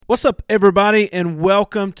What's up, everybody, and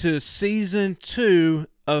welcome to Season 2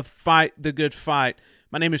 of Fight the Good Fight.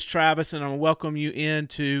 My name is Travis, and I welcome you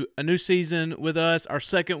into a new season with us, our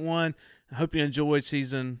second one. I hope you enjoyed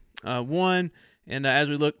Season 1, and as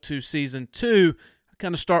we look to Season 2, I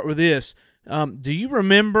kind of start with this. Do you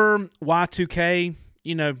remember Y2K,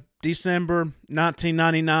 December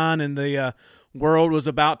 1999, and the world was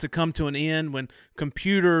about to come to an end when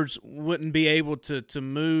computers wouldn't be able to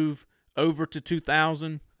move over to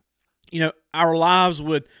 2000? Our lives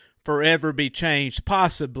would forever be changed,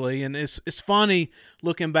 possibly, and it's funny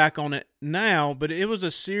looking back on it now, but it was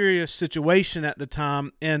a serious situation at the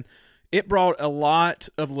time, and it brought a lot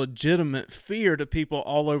of legitimate fear to people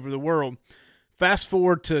all over the world. Fast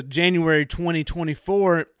forward to January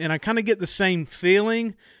 2024, and I kind of get the same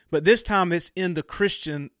feeling, but this time it's in the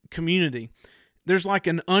Christian community. There's like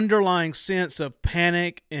an underlying sense of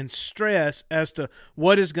panic and stress as to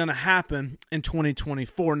what is going to happen in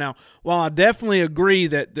 2024. Now, while I definitely agree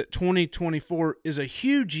that 2024 is a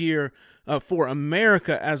huge year for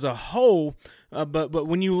America as a whole, but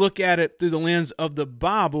when you look at it through the lens of the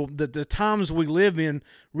Bible, the times we live in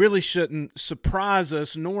really shouldn't surprise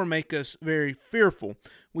us nor make us very fearful.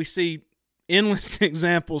 We see endless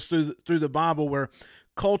examples through the Bible where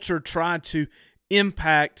culture tried to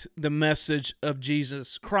impact the message of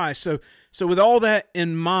Jesus Christ. So with all that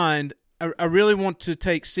in mind, I really want to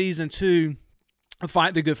take Season 2 of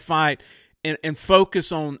Fight the Good Fight and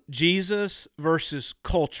focus on Jesus versus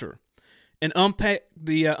culture and unpack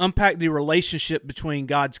the relationship between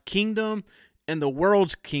God's kingdom and the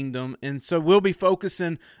world's kingdom. And so we'll be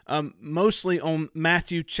focusing mostly on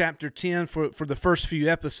Matthew chapter 10 for the first few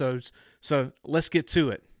episodes. So let's get to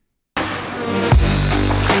it.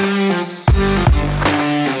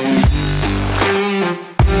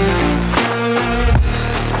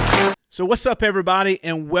 So what's up, everybody,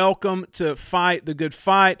 and welcome to Fight the Good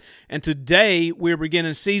Fight. And today we're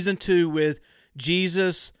beginning Season 2 with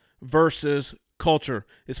Jesus versus culture.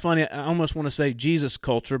 It's funny, I almost want to say Jesus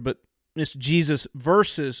culture, but it's Jesus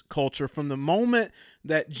versus culture. From the moment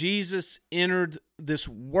that Jesus entered this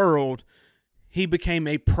world, he became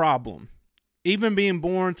a problem. Even being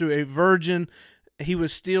born through a virgin, he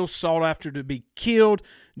was still sought after to be killed.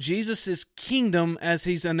 Jesus' kingdom, as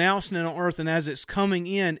he's announcing it on earth and as it's coming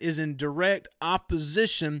in, is in direct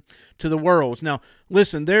opposition to the world's. Now,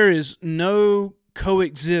 listen, there is no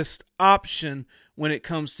coexist option when it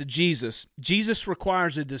comes to Jesus. Jesus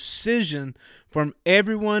requires a decision from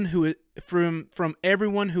everyone who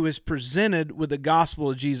is presented with the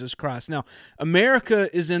gospel of Jesus Christ. Now,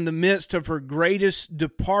 America is in the midst of her greatest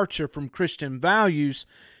departure from Christian values,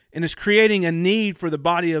 and is creating a need for the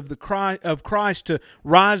body of Christ to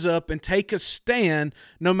rise up and take a stand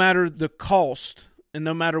no matter the cost and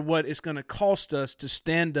no matter what it's going to cost us to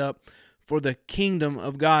stand up for the kingdom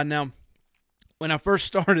of God. Now, when I first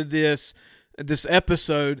started this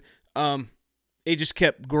episode, it just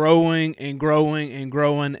kept growing and growing and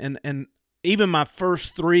growing, and even my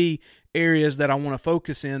first three areas that I want to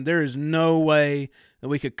focus in, there is no way that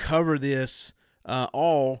we could cover this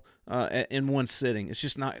all in one sitting. It's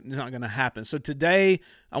just not going to happen. So today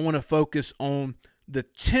I want to focus on the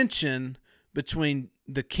tension between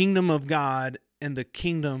the kingdom of God and the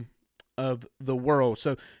kingdom of the world.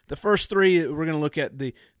 So the first three, we're going to look at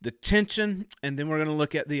the tension, and then we're going to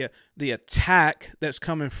look at the attack that's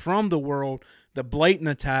coming from the world, the blatant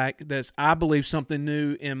attack that's, I believe, something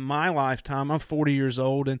new in my lifetime. I'm 40 years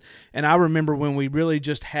old, and I remember when we really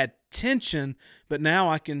just had tension, but now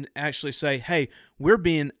I can actually say, hey, we're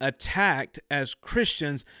being attacked as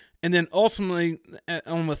Christians. And then ultimately,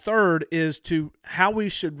 on the third, is to how we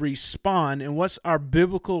should respond and what's our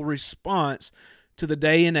biblical response to the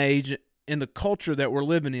day and age and the culture that we're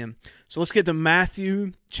living in. So let's get to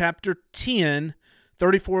Matthew chapter 10,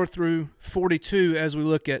 34 through 42 as we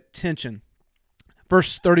look at tension.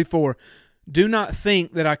 Verse 34, do not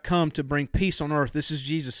think that I come to bring peace on earth. This is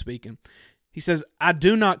Jesus speaking. He says, I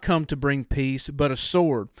do not come to bring peace, but a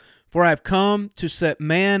sword. For I have come to set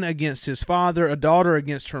man against his father, a daughter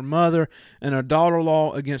against her mother, and a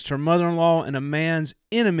daughter-in-law against her mother-in-law, and a man's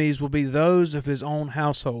enemies will be those of his own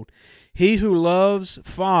household. He who loves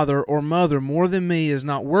father or mother more than me is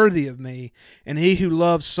not worthy of me, and he who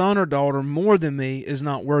loves son or daughter more than me is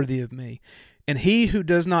not worthy of me. And he who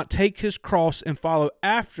does not take his cross and follow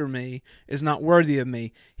after me is not worthy of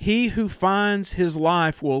me. He who finds his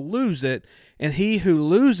life will lose it, and he who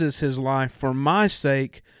loses his life for my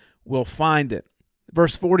sake will find it.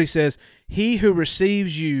 Verse 40 says, he who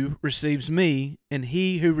receives you receives me, and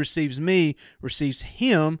he who receives me receives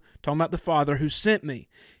him, talking about the Father who sent me.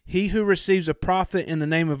 He who receives a prophet in the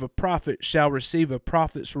name of a prophet shall receive a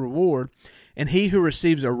prophet's reward, and he who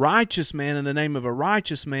receives a righteous man in the name of a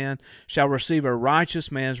righteous man shall receive a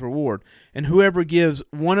righteous man's reward. And whoever gives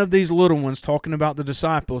one of these little ones," talking about the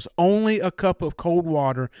disciples, "only a cup of cold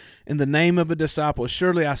water in the name of a disciple,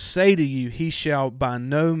 surely I say to you, he shall by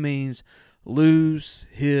no means lose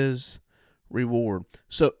his reward."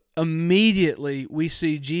 So immediately we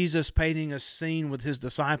see Jesus painting a scene with his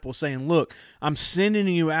disciples saying, look, I'm sending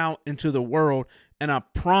you out into the world, and I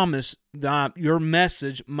promise that your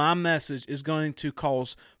message, my message, is going to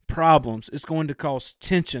cause problems. It's going to cause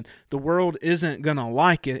tension. The world isn't going to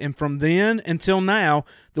like it. And from then until now,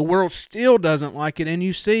 the world still doesn't like it. And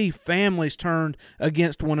you see families turned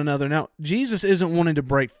against one another. Now, Jesus isn't wanting to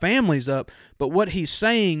break families up, but what he's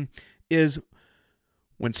saying is,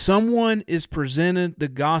 when someone is presented the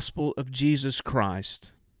gospel of Jesus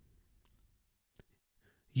Christ,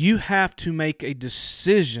 you have to make a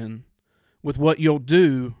decision with what you'll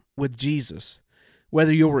do with Jesus,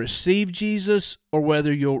 whether you'll receive Jesus or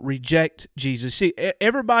whether you'll reject Jesus. See,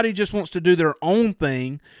 everybody just wants to do their own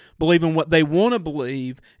thing, believing what they want to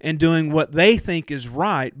believe and doing what they think is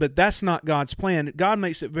right, but that's not God's plan. God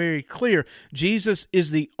makes it very clear. Jesus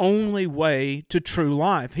is the only way to true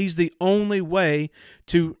life. He's the only way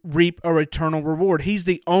to reap an eternal reward. He's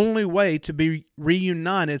the only way to be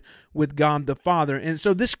reunited with God the Father. And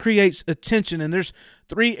so this creates a tension, and there's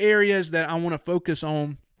 3 areas that I want to focus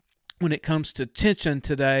on when it comes to tension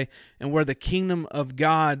today, and where the kingdom of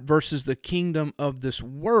God versus the kingdom of this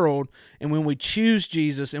world, and when we choose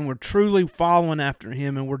Jesus and we're truly following after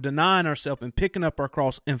him and we're denying ourselves and picking up our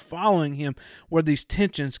cross and following him, where these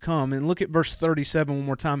tensions come. And look at verse 37 one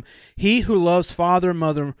more time. "He who loves father or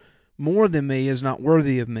mother more than me is not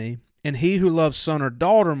worthy of me, and he who loves son or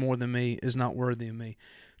daughter more than me is not worthy of me."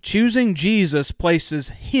 Choosing Jesus places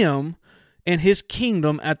him and his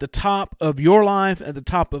kingdom at the top of your life, at the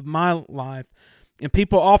top of my life. And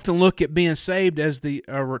people often look at being saved as the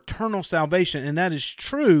eternal salvation, and that is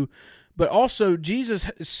true, but also Jesus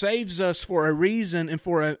saves us for a reason and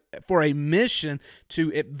for a mission to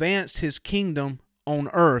advance his kingdom on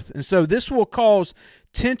earth. And so this will cause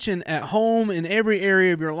tension at home in every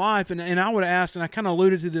area of your life. And I would ask, and I kind of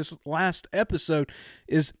alluded to this last episode,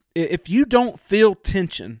 is if you don't feel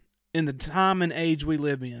tension in the time and age we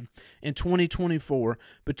live in 2024,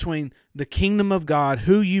 between the kingdom of God,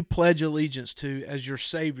 who you pledge allegiance to as your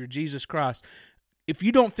Savior, Jesus Christ, if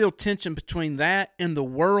you don't feel tension between that and the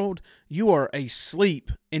world, you are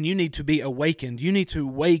asleep and you need to be awakened. You need to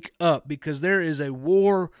wake up, because there is a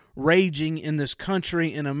war raging in this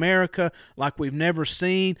country, in America, like we've never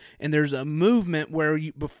seen. And there's a movement where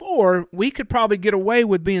before we could probably get away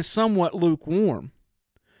with being somewhat lukewarm,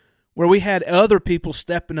 where we had other people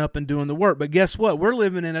stepping up and doing the work. But guess what? We're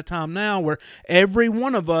living in a time now where every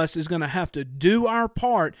one of us is going to have to do our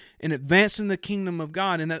part in advancing the kingdom of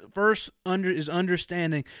God. And that first is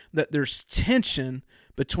understanding that there's tension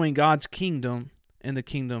between God's kingdom and the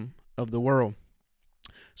kingdom of the world.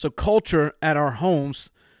 So culture at our homes,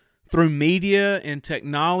 through media and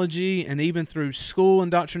technology, and even through school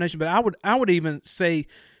indoctrination, but I would even say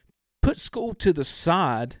put school to the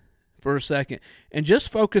side for a second and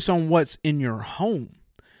just focus on what's in your home.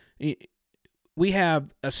 We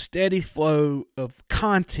have a steady flow of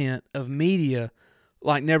content, of media,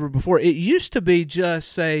 like never before. It used to be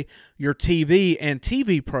just, say, your TV and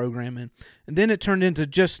TV programming, and then it turned into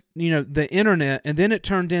just, the internet, and then it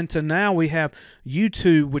turned into, now we have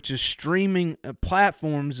YouTube, which is streaming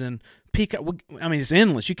platforms, and it's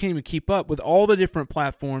endless. You can't even keep up with all the different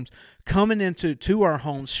platforms coming into our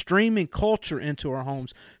homes, streaming culture into our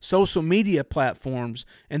homes, social media platforms.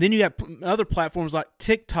 And then you have other platforms like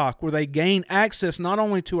TikTok, where they gain access not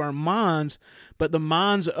only to our minds, but the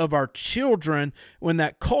minds of our children, when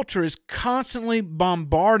that culture is constantly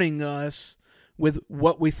bombarding us with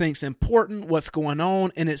what we think is important, what's going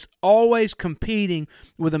on, and it's always competing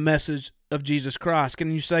with a message of Jesus Christ.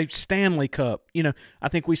 Can you say Stanley Cup? I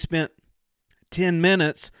think we spent 10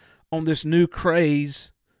 minutes on this new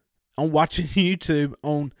craze on watching YouTube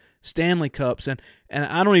on Stanley Cups, and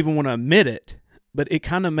I don't even want to admit it, but it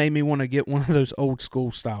kind of made me want to get one of those old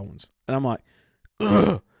school style ones. And I'm like,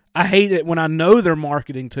 ugh, I hate it when I know they're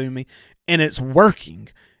marketing to me and it's working.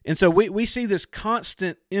 And so we see this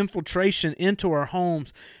constant infiltration into our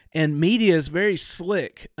homes, and media is very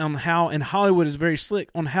slick on how, and Hollywood is very slick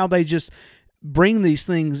on how they just bring these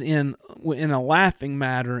things in a laughing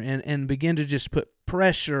matter and begin to just put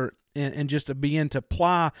pressure and just to begin to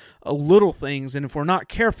apply little things. And if we're not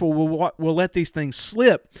careful, we'll let these things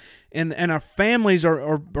slip, and our families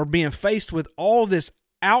are being faced with all this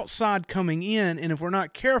outside coming in, and if we're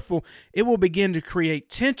not careful, it will begin to create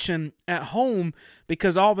tension at home,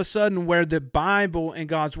 because all of a sudden where the Bible and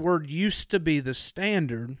God's Word used to be the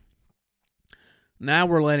standard, now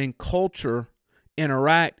we're letting culture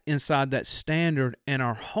interact inside that standard, and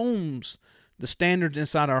our homes, the standards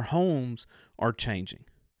inside our homes are changing.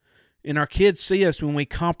 And our kids see us when we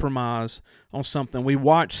compromise on something, we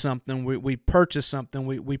watch something, we purchase something,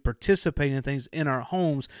 we participate in things in our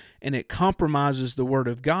homes, and it compromises the Word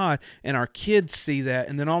of God, and our kids see that,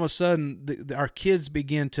 and then all of a sudden our kids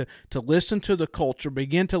begin to listen to the culture,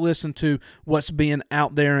 begin to listen to what's being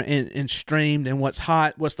out there and streamed, and what's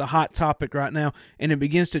the hot topic right now, and it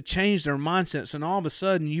begins to change their mindsets, and all of a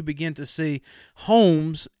sudden you begin to see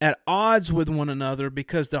homes at odds with one another,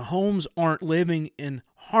 because the homes aren't living in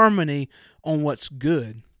harmony on what's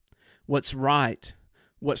good, what's right,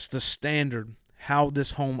 what's the standard, how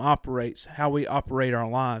this home operates, how we operate our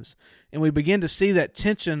lives. And we begin to see that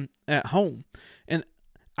tension at home. And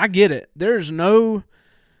I get it. There's no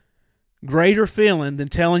greater feeling than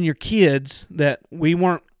telling your kids that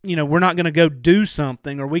we're not going to go do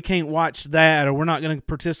something, or we can't watch that, or we're not going to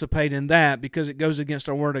participate in that because it goes against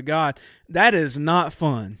our Word of God. That is not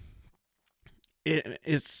fun.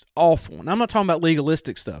 It's awful. And I'm not talking about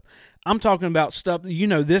legalistic stuff. I'm talking about stuff,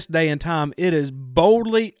 this day and time, it is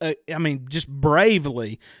boldly, just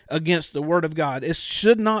bravely against the Word of God. It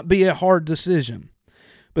should not be a hard decision.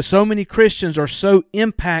 But so many Christians are so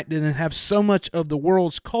impacted and have so much of the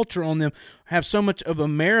world's culture on them, have so much of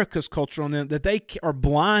America's culture on them, that they are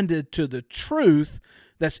blinded to the truth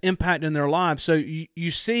that's impacting their lives. So you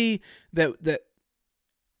see that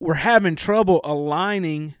we're having trouble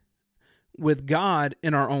aligning with God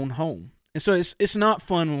in our own home. And so it's not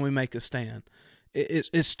fun when we make a stand.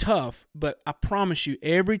 It's tough, but I promise you,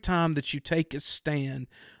 every time that you take a stand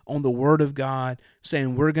on the Word of God,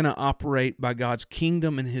 saying we're going to operate by God's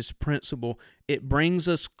kingdom and His principle, it brings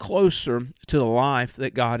us closer to the life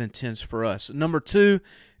that God intends for us. Number 2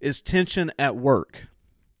 is tension at work.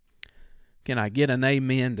 Can I get an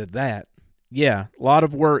amen to that? Yeah, a lot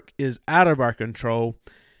of work is out of our control.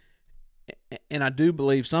 And I do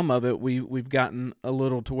believe some of it we've gotten a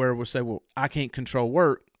little to where we'll say, well, I can't control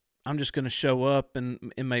work. I'm just going to show up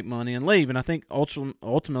and make money and leave. And I think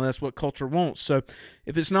ultimately that's what culture wants. So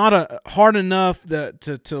if it's not hard enough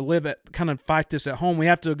to live at, kind of fight this at home, we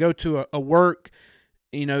have to go to a work,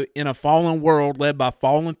 in a fallen world led by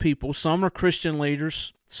fallen people. Some are Christian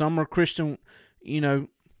leaders. Some are Christian,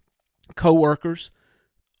 co-workers.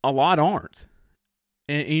 A lot aren't.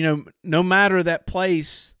 And, no matter that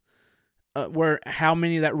place, where how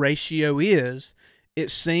many that ratio is, it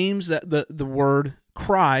seems that the word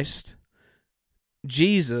Christ,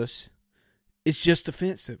 Jesus, is just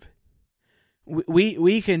offensive.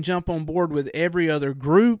 We can jump on board with every other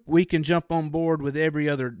group. We can jump on board with every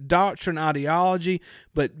other doctrine, ideology,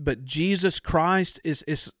 but Jesus Christ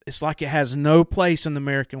it's like it has no place in the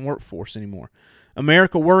American workforce anymore.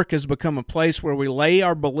 American work has become a place where we lay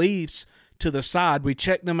our beliefs to the side. We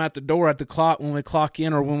check them at the door at the clock when we clock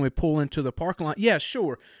in, or when we pull into the parking lot. Yeah,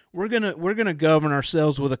 sure. We're gonna govern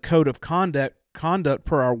ourselves with a code of conduct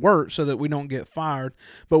per our work so that we don't get fired.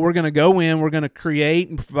 But we're gonna go in, we're gonna create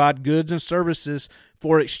and provide goods and services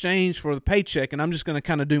for exchange for the paycheck, and I'm just gonna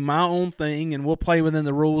kind of do my own thing, and we'll play within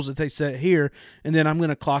the rules that they set here, and then I'm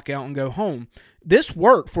gonna clock out and go home. This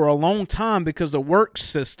worked for a long time because the work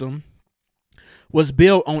system was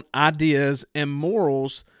built on ideas and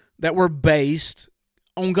morals that were based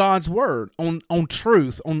on God's Word, on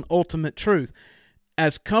truth, on ultimate truth.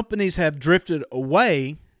 As companies have drifted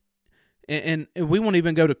away, and we won't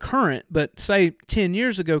even go to current, but say 10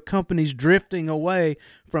 years ago, companies drifting away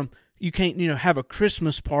from, you can't have a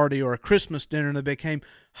Christmas party or a Christmas dinner, and they became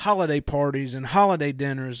holiday parties and holiday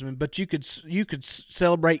dinners, but you could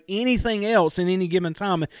celebrate anything else in any given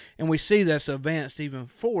time, and we see that's advanced even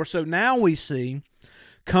forward. So now we see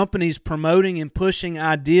companies promoting and pushing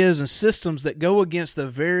ideas and systems that go against the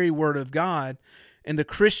very Word of God, and the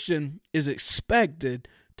Christian is expected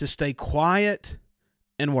to stay quiet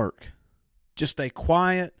and work. Just stay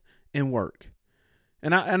quiet and work.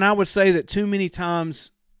 And I would say that too many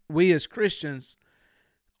times we as Christians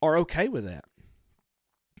are okay with that.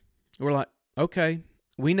 We're like, okay,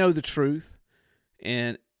 we know the truth,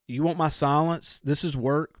 and you want my silence? This is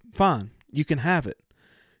work. Fine, you can have it.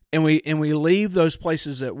 And we leave those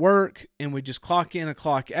places at work, and we just clock in and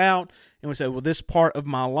clock out, and we say, well, this part of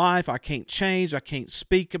my life I can't change, I can't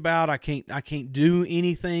speak about, I can't do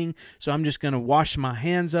anything, so I'm just going to wash my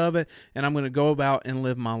hands of it, and I'm going to go about and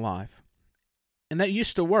live my life. And that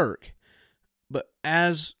used to work. But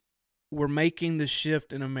as we're making the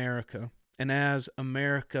shift in America, and as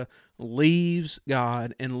America leaves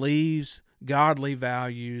God and leaves godly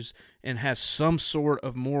values and has some sort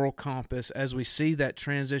of moral compass, as we see that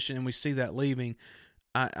transition and we see that leaving,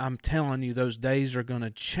 I'm telling you, those days are going to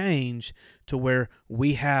change to where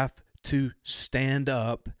we have to stand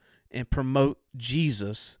up and promote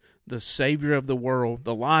Jesus, the Savior of the world,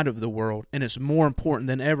 the light of the world, and it's more important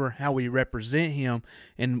than ever how we represent Him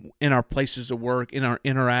in our places of work, in our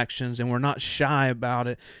interactions, and we're not shy about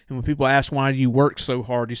it. And when people ask, why do you work so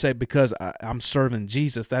hard, you say, because I'm serving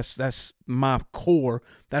Jesus. That's my core.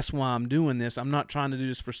 That's why I'm doing this. I'm not trying to do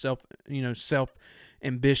this for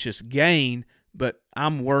self-ambitious gain, but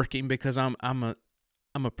I'm working because I'm a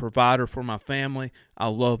provider for my family. I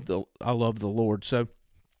love the Lord. So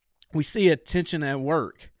we see a tension at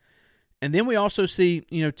work. And then we also see,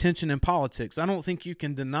 tension in politics. I don't think you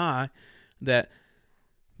can deny that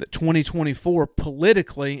 2024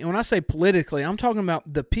 politically, and when I say politically, I'm talking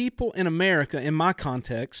about the people in America, in my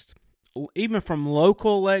context, even from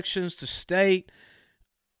local elections to state,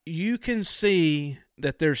 you can see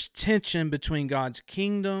that there's tension between God's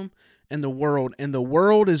kingdom and the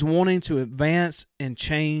world is wanting to advance and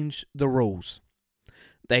change the rules.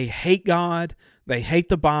 They hate God. They hate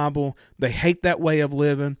the Bible. They hate that way of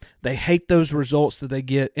living. They hate those results that they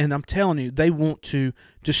get. And I'm telling you, they want to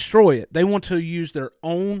destroy it. They want to use their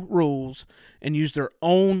own rules and use their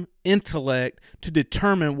own intellect to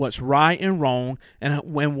determine what's right and wrong and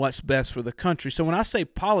what's best for the country. So when I say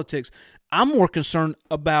politics, I'm more concerned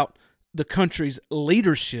about the country's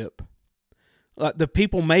leadership, the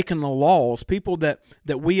people making the laws, people that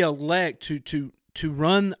we elect to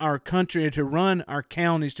run our country, to run our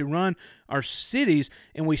counties, to run our cities,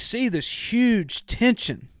 and we see this huge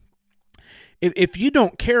tension. If you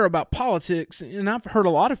don't care about politics, and I've heard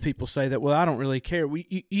a lot of people say that, well, I don't really care.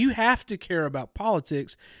 You have to care about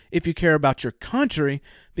politics if you care about your country,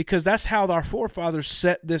 because that's how our forefathers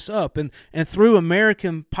set this up. And through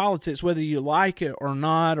American politics, whether you like it or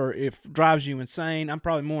not, or if it drives you insane, I'm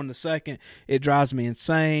probably more in the second. It drives me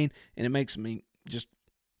insane, and it makes me just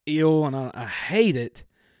ill, and I hate it,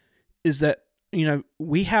 is that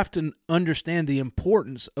we have to understand the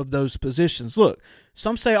importance of those positions. Look,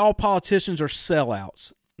 some say all politicians are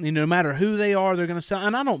sellouts. No matter who they are, they're going to sell.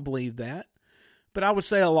 And I don't believe that. But I would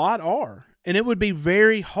say a lot are. And it would be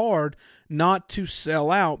very hard not to sell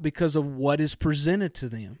out because of what is presented to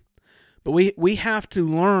them. But we have to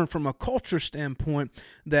learn from a culture standpoint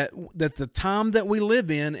that the time that we live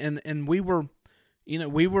in, and we were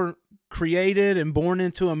created and born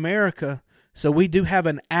into America. So we do have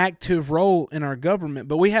an active role in our government,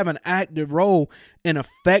 but we have an active role in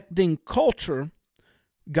affecting culture,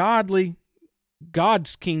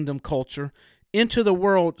 God's kingdom culture, into the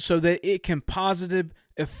world so that it can positively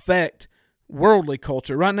affect worldly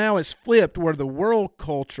culture. Right now it's flipped, where the world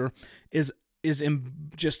culture is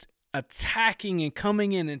just attacking and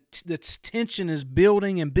coming in, and this tension is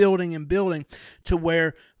building and building and building to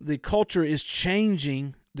where the culture is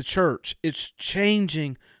changing the church. It's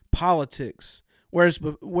changing politics.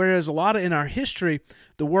 Whereas a lot of in our history,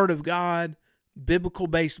 the Word of God,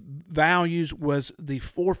 biblical-based values was the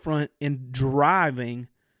forefront in driving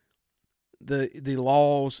the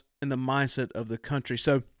laws and the mindset of the country.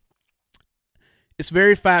 So it's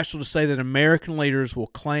very factual to say that American leaders will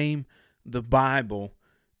claim the Bible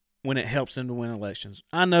when it helps them to win elections.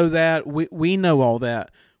 I know that. We know all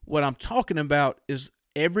that. What I'm talking about is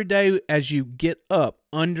every day as you get up,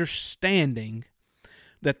 understanding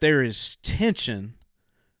that there is tension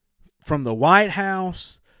from the White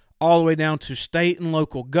House all the way down to state and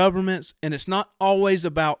local governments, and it's not always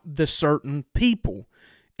about the certain people.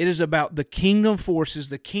 It is about the kingdom forces,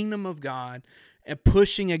 the kingdom of God, and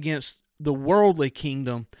pushing against the worldly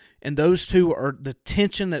kingdom, and those two are the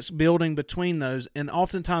tension that's building between those. And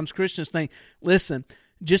oftentimes Christians think, listen,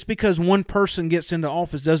 just because one person gets into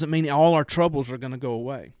office doesn't mean all our troubles are going to go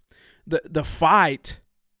away. The fight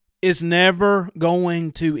is never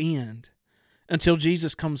going to end until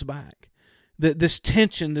Jesus comes back. This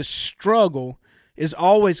tension, this struggle is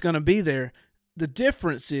always going to be there. The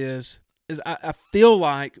difference is I feel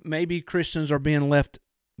like maybe Christians are being left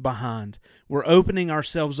behind. We're opening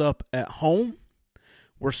ourselves up at home,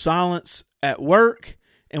 we're silenced at work,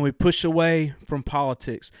 and we push away from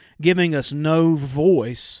politics, giving us no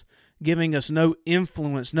voice, giving us no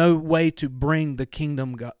influence, no way to bring the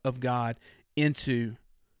kingdom of God into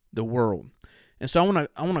the world. And so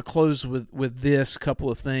I want to close with this couple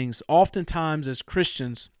of things. Oftentimes as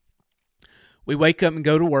Christians, we wake up and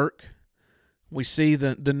go to work. We see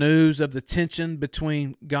the news of the tension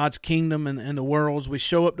between God's kingdom and the world's. We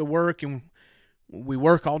show up to work and We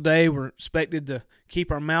work all day. We're expected to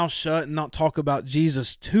keep our mouths shut and not talk about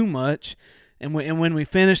Jesus too much. And when we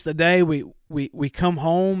finish the day, we come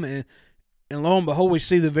home and lo and behold, we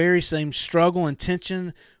see the very same struggle and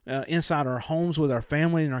tension inside our homes with our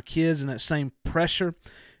family and our kids, and that same pressure.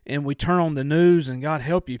 And we turn on the news, and God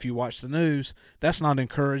help you if you watch the news. That's not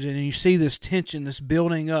encouraging. And you see this tension, this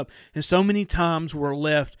building up. And so many times we're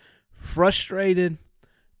left frustrated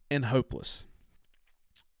and hopeless.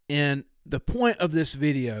 And the point of this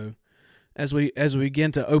video, as we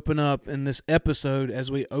begin to open up in this episode,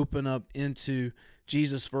 as we open up into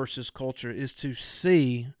Jesus versus culture, is to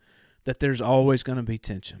see that there's always going to be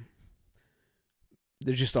tension.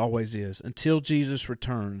 There just always is. Until Jesus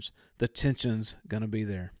returns, the tension's going to be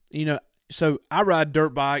there. So I ride dirt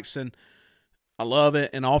bikes, and I love it,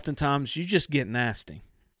 and oftentimes you just get nasty.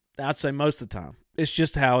 I'd say most of the time. It's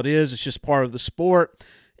just how it is. It's just part of the sport.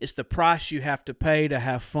 It's the price you have to pay to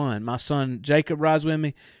have fun. My son Jacob rides with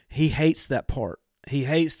me. He hates that part. He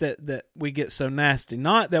hates that we get so nasty.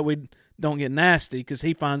 Not that we don't get nasty, because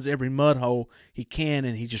he finds every mud hole he can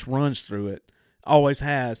and he just runs through it. Always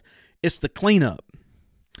has. It's the cleanup.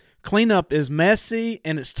 Cleanup is messy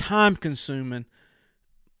and it's time consuming,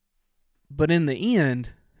 but in the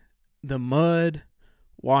end, the mud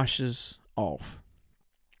washes off.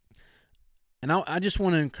 And I just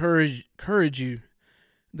want to encourage you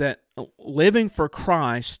that living for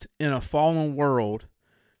Christ in a fallen world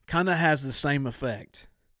kind of has the same effect.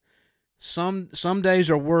 Some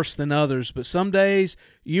days are worse than others, but some days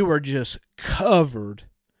you are just covered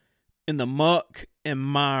in the muck and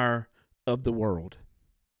mire of the world.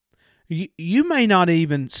 You may not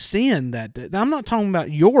even sin that day. I'm not talking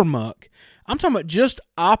about your muck. I'm talking about just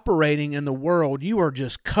operating in the world. You are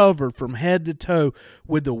just covered from head to toe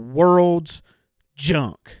with the world's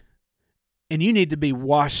junk. And you need to be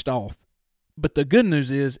washed off. But the good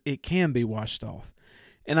news is it can be washed off.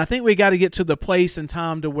 And I think we got to get to the place and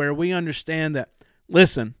time to where we understand that,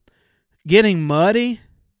 listen, getting muddy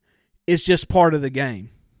is just part of the game.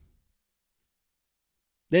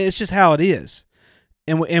 It's just how it is.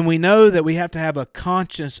 And we know that we have to have a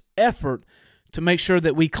conscious effort to make sure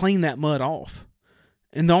that we clean that mud off.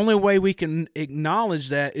 And the only way we can acknowledge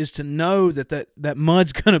that is to know that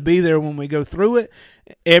mud's going to be there when we go through it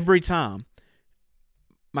every time.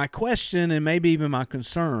 My question, and maybe even my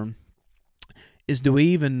concern, is do we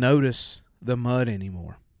even notice the mud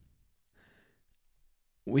anymore?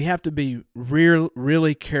 We have to be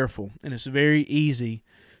really careful, and it's very easy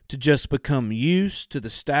to just become used to the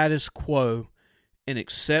status quo and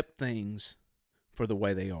accept things for the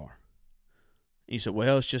way they are. And you say,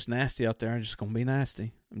 well, it's just nasty out there. I'm just going to be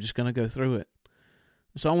nasty. I'm just going to go through it.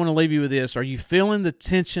 So I want to leave you with this. Are you feeling the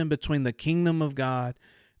tension between the kingdom of God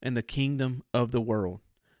and the kingdom of the world?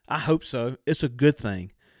 I hope so. It's a good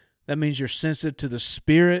thing. That means you're sensitive to the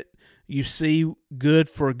Spirit. You see good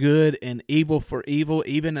for good and evil for evil,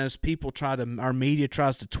 even as our media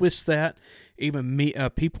tries to twist that. Even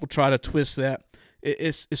people try to twist that.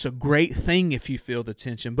 It's a great thing if you feel the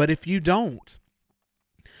tension. But if you don't,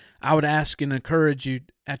 I would ask and encourage you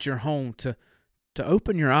at your home to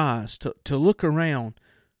open your eyes, to look around.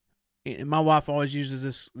 And my wife always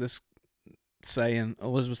uses this saying,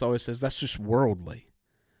 Elizabeth always says, that's just worldly.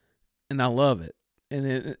 And I love it.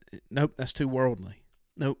 And nope, that's too worldly.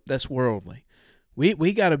 Nope, that's worldly.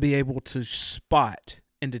 We got to be able to spot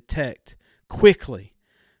and detect quickly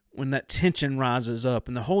when that tension rises up,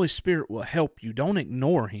 and the Holy Spirit will help you. Don't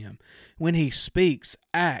ignore Him. When He speaks,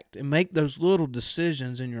 act and make those little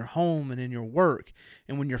decisions in your home and in your work.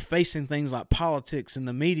 And when you're facing things like politics and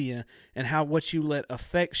the media and what you let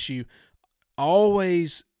affects you,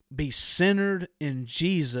 always be centered in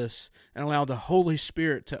Jesus and allow the Holy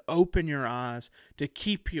Spirit to open your eyes, to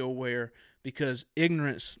keep you aware, because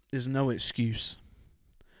ignorance is no excuse.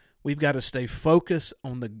 We've got to stay focused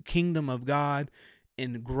on the kingdom of God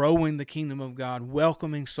and growing the kingdom of God,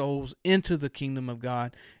 welcoming souls into the kingdom of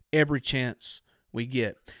God every chance we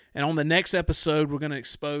get. And on the next episode, we're going to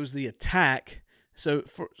expose the attack. So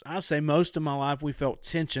I'd say most of my life we felt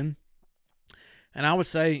tension. And I would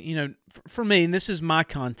say, for me, and this is my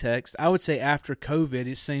context, I would say after COVID,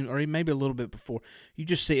 it seemed, or maybe a little bit before, you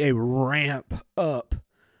just see a ramp up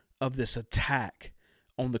of this attack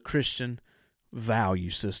on the Christian value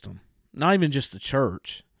system. Not even just the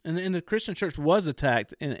church. And the Christian church was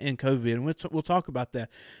attacked in COVID, and we'll talk about that.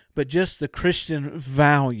 But just the Christian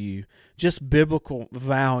value, just biblical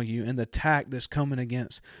value, and the attack that's coming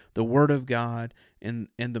against the Word of God and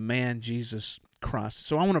the man Jesus Christ.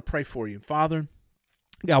 So I want to pray for you. Father,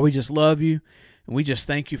 God, we just love you, and we just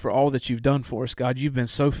thank you for all that you've done for us. God, you've been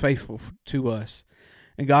so faithful to us.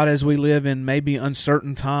 And God, as we live in maybe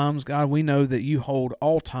uncertain times, God, we know that you hold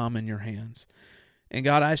all time in your hands. And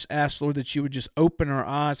God, I just ask, Lord, that you would just open our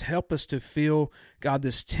eyes, help us to feel, God,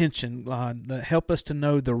 this tension, God, help us to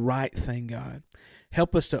know the right thing, God.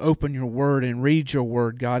 Help us to open your word and read your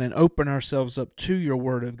word, God, and open ourselves up to your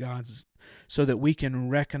word of God so that we can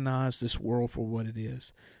recognize this world for what it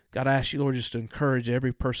is. God, I ask you, Lord, just to encourage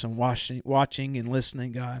every person watching and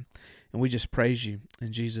listening, God. And we just praise you.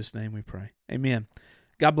 In Jesus' name we pray. Amen.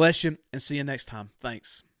 God bless you, and see you next time.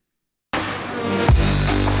 Thanks.